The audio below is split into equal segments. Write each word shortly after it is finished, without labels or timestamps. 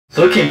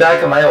Looking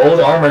back at my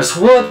old armors,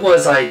 what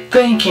was I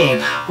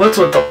thinking? What's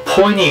with the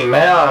pointy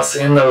mass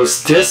and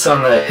those discs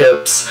on the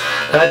hips?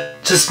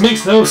 That just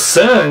makes no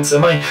sense.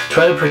 Am I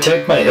trying to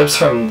protect my hips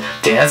from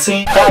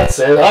dancing? That's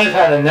it. I've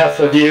had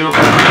enough of you.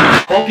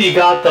 Hope you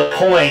got the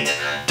point.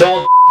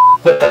 Don't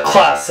with the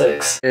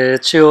classics.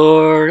 It's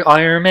your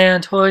Iron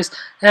Man toys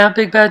at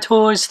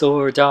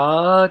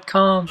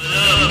BigBadToyStore.com. What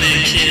up,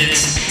 big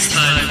kids? It's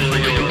time for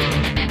your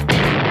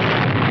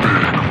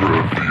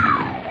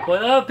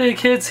What up, big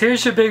kids?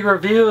 Here's your big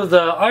review of the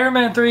Iron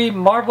Man 3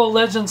 Marvel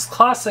Legends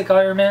Classic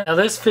Iron Man. Now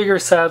this figure,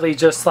 sadly,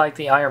 just like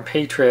the Iron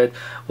Patriot,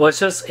 was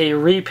just a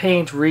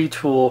repaint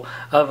retool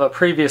of a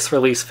previous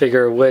release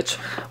figure, which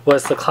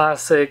was the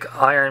classic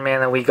Iron Man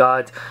that we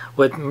got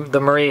with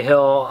the Marie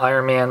Hill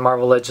Iron Man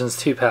Marvel Legends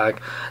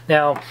 2-pack.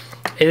 Now,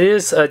 it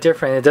is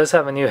different. It does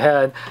have a new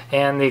head,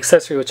 and the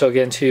accessory, which I'll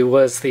get into,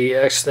 was the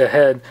extra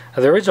head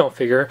of the original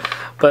figure.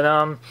 But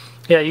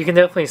yeah, you can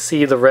definitely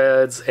see the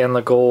reds and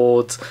the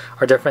golds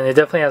are different. It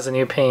definitely has a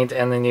new paint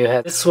and the new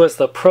head. This was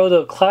the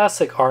proto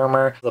classic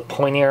armor, the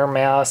pointier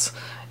mass,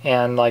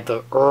 and like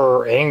the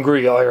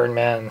angry Iron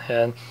Man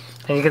head.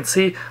 And you can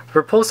see the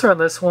repulsor on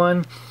this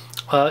one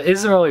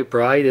isn't really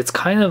bright. It's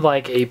kind of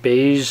like a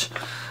beige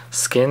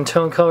skin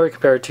tone color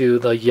compared to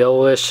the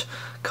yellowish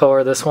color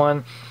of this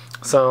one.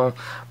 So,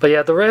 but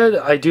yeah, the red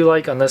I do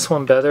like on this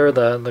one better,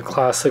 the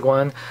classic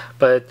one,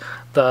 but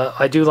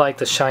I do like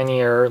the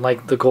shinier,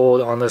 like the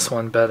gold on this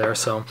one better.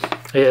 So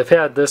if it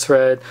had this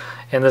red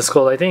and this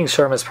gold, I think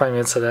Sharma's Prime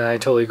Incident, I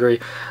totally agree.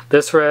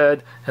 This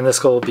red and this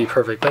gold would be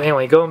perfect. But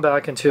anyway, going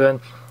back into it,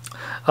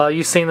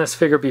 you've seen this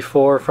figure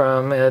before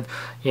from it,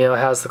 you know, it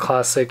has the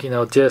classic, you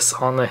know, discs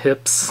on the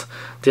hips,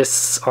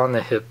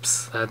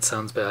 that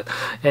sounds bad.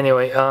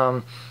 Anyway,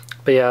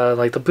 but yeah,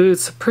 like the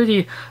boots,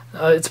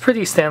 it's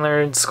pretty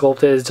standard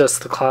sculpted. It's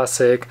just the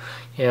classic,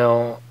 you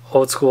know,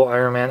 old school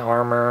Iron Man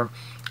armor.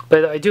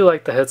 But I do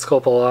like the head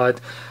sculpt a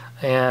lot,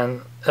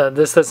 and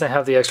this doesn't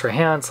have the extra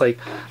hands like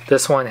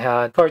this one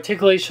had. For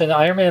articulation,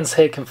 Iron Man's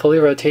head can fully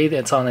rotate.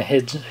 It's on a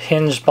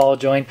hinged ball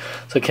joint,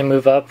 so it can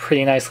move up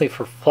pretty nicely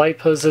for flight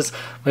poses,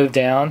 move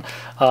down.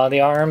 The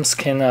arms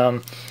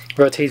can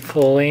rotate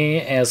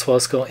fully as well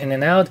as go in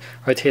and out,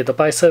 rotate the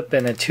bicep,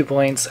 and then 2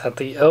 points at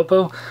the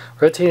elbow,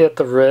 rotate at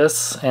the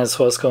wrists as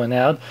well as going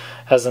out.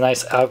 Has a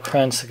nice out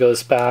crunch that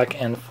goes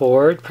back and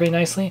forward pretty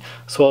nicely,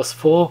 as well as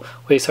full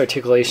waist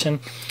articulation.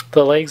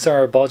 The legs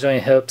are ball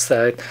joint hips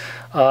that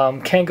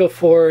can go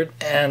forward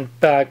and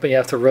back, but you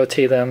have to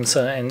rotate them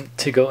and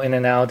to go in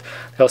and out.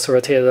 They also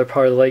rotate the other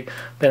part of the leg,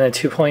 then at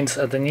 2 points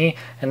at the knee,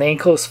 and the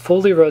ankles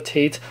fully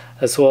rotate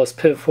as well as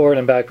pivot forward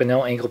and back, but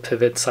no ankle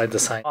pivot side to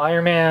side.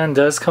 Iron Man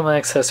does come with an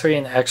accessory,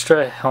 an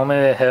extra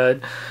helmeted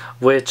head,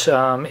 which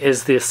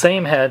is the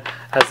same head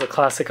as the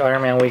classic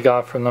Iron Man we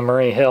got from the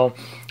Marie Hill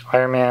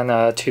Iron Man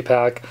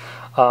 2-pack,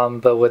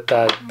 but with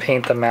that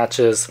paint that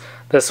matches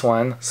this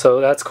one. So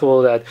that's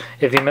cool that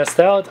if you missed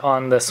out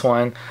on this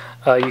one,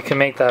 you can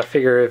make that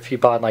figure if you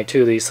bought like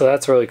 2 of these. So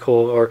that's really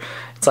cool. Or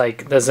it's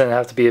like, doesn't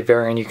have to be a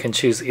variant, you can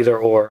choose either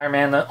or. Iron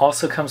Man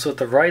also comes with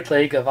the right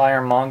leg of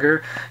Iron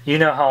Monger. You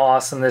know how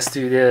awesome this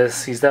dude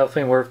is. He's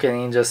definitely worth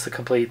getting just to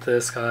complete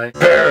this guy.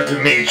 Prepare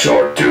to meet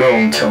your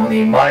doom,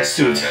 Tony. My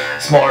suit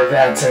is more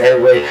advanced in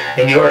every way,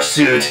 and your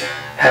suit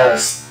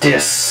has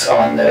discs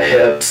on the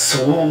hips.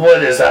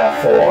 What is that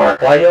for?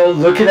 Why y'all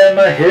looking at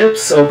my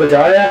hips,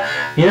 Obadiah?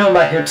 You know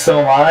my hips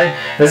don't lie.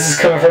 This is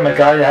coming from a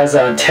guy that has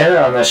an antenna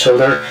on the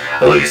shoulder.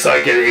 At least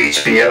I get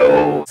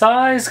HBO.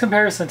 Size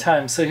comparison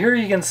time. So here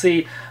you can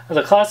see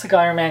the classic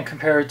Iron Man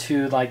compared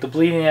to like the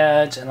Bleeding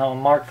Edge and the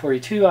Mark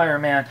 42 Iron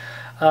Man.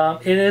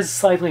 It is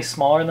slightly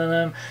smaller than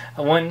them.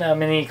 One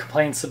many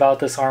complaints about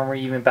this armor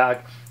even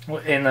back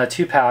in the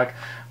 2-pack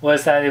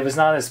was that it was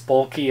not as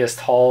bulky, as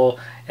tall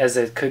as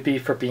it could be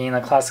for being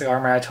a classic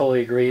armor. I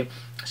totally agree. It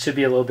should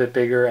be a little bit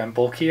bigger and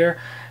bulkier,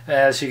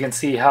 as you can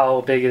see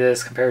how big it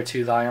is compared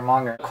to the Iron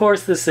Monger. Of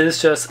course, this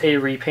is just a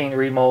repaint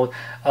remold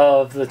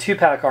of the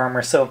 2-pack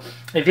armor, so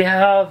if you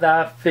have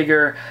that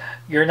figure,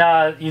 you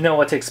know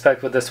what to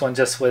expect with this one,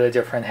 just with a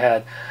different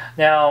head.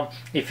 Now,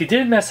 if you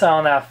did miss out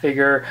on that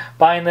figure,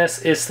 buying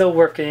this is still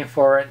worth getting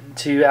for it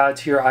to add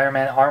to your Iron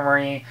Man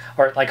armory,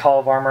 or like Hall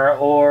of Armor,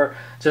 or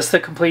just the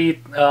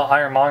complete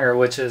Iron Monger,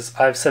 which is,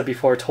 I've said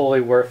before, totally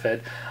worth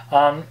it.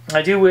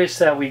 I do wish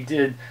that we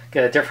did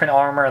get a different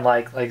armor,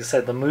 like I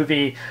said, the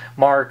movie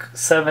Mark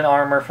 7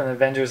 armor from the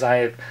Avengers.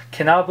 I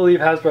cannot believe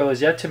Hasbro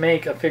has yet to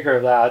make a figure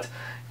of that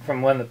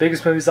from one of the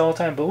biggest movies of all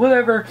time, but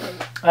whatever.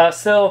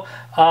 Still,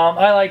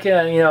 I like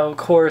it. You know, of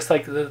course,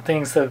 like the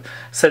things I've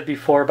said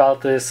before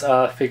about this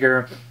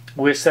figure.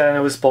 Wish that it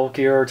was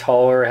bulkier or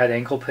taller, had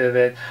ankle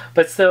pivot,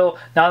 but still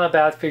not a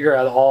bad figure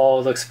at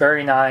all. It looks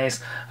very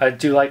nice. I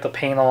do like the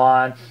paint a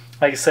lot.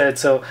 Like I said,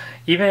 so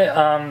even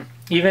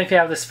if you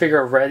have this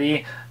figure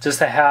ready, just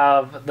to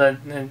have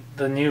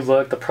the new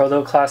look, the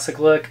proto classic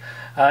look,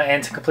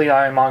 and to complete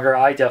Iron Monger,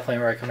 I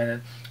definitely recommend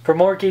it. For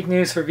more geek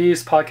news,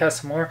 reviews,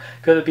 podcasts, and more,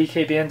 go to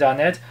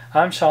bkbn.net.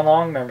 I'm Sean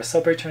Long. Remember,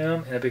 celebrate your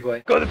home in a big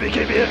way. Go to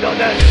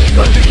bkbn.net.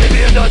 Go to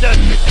bkbn.net.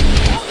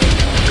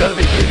 Go to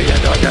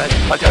bkbn.net.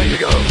 I tell you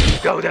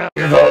go down.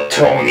 Give up,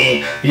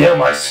 Tony. You know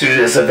my suit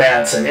is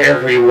advanced in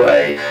every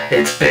way.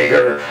 It's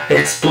bigger,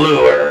 it's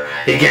bluer,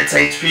 it gets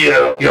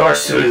HBO. Your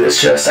suit is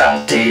just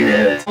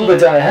outdated.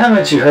 But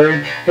haven't you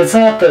heard? It's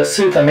not the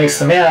suit that makes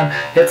the man,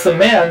 it's the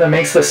man that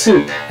makes the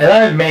suit. And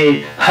I've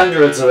made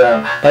hundreds of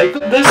them. Like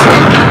this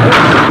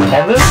one,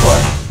 and this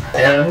one,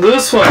 and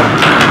this one,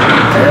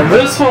 and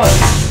this one,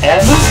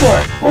 and this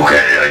one.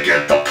 Okay, I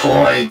get the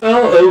point.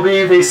 Well,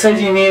 Obi, they said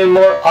you needed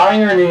more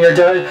iron in your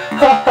diet.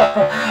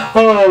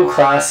 Oh,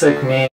 classic me.